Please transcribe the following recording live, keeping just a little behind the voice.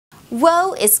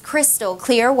Woe is Crystal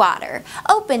Clear Water.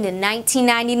 Opened in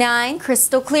 1999,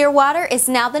 Crystal Clear Water is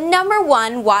now the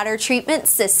 #1 water treatment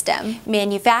system.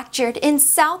 Manufactured in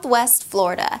Southwest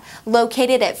Florida.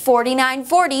 Located at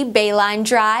 4940 Bayline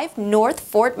Drive, North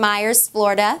Fort Myers,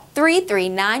 Florida,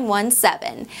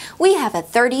 33917. We have a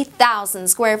 30,000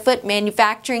 square foot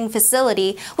manufacturing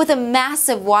facility with a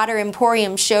massive water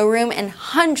emporium showroom and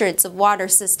hundreds of water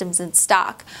systems in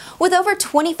stock. With over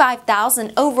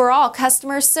 25,000 overall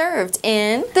customers served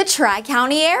in the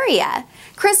Tri-County area.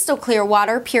 Crystal Clear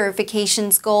Water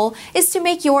Purification's goal is to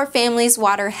make your family's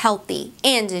water healthy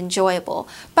and enjoyable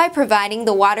by providing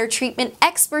the water treatment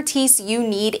expertise you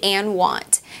need and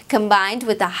want, combined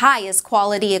with the highest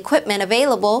quality equipment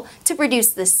available to produce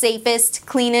the safest,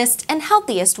 cleanest, and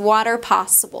healthiest water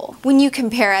possible. When you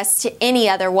compare us to any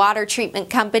other water treatment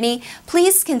company,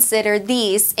 please consider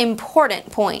these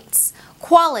important points: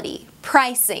 quality,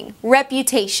 pricing,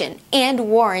 reputation, and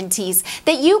warranties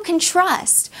that you can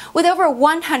trust. With over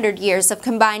 100 years of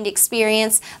combined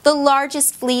experience, the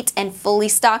largest fleet and fully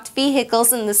stocked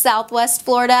vehicles in the Southwest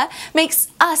Florida makes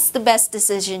us the best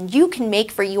decision you can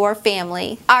make for your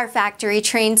family. Our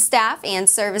factory-trained staff and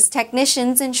service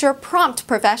technicians ensure prompt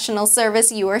professional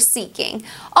service you are seeking.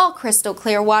 All Crystal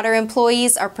Clear Water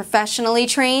employees are professionally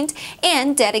trained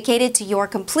and dedicated to your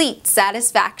complete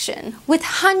satisfaction. With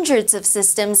hundreds of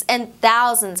systems and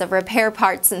thousands of repair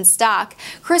parts in stock,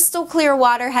 Crystal Clear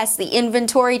Water has the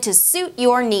inventory to suit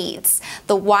your needs,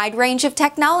 the wide range of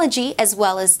technology as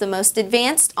well as the most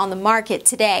advanced on the market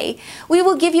today. We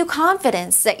will give you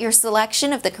confidence that your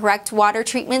selection of the correct water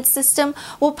treatment system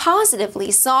will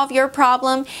positively solve your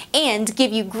problem and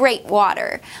give you great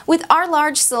water. With our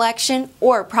large selection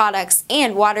or products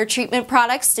and water treatment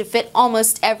products to fit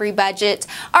almost every budget,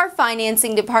 our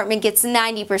financing department gets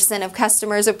 90% of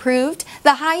customers approved,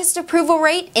 the highest approval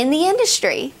rate in the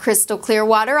industry. Crystal Clear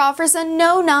Water offers a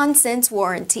no-nonsense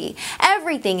warranty.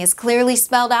 Everything is clearly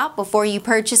spelled out before you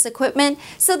purchase equipment,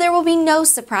 so there will be no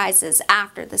surprises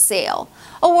after the sale.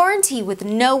 A warranty with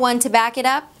no one to back it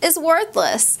up is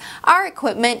worthless. Our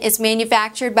equipment is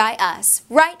manufactured by us,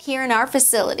 right here in our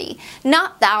facility,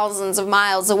 not thousands of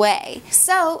miles away.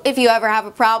 So, if you ever have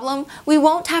a problem, we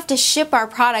won't have to ship our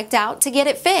product out to get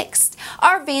it fixed.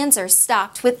 Our vans are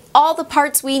stocked with all the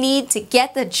parts we need to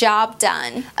get the job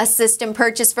done. A system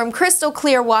purchased from Crystal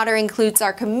Clear Water includes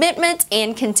our commitment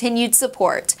and continued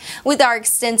support. With our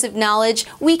extensive knowledge,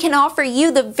 we can offer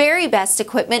you the very best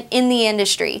equipment in the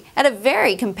industry at a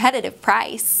very competitive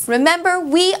price. Remember,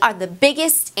 we are the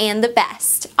biggest and the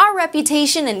best. Our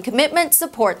reputation and commitment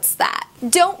supports that.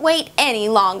 Don't wait any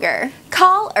longer.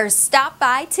 Call or stop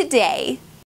by today.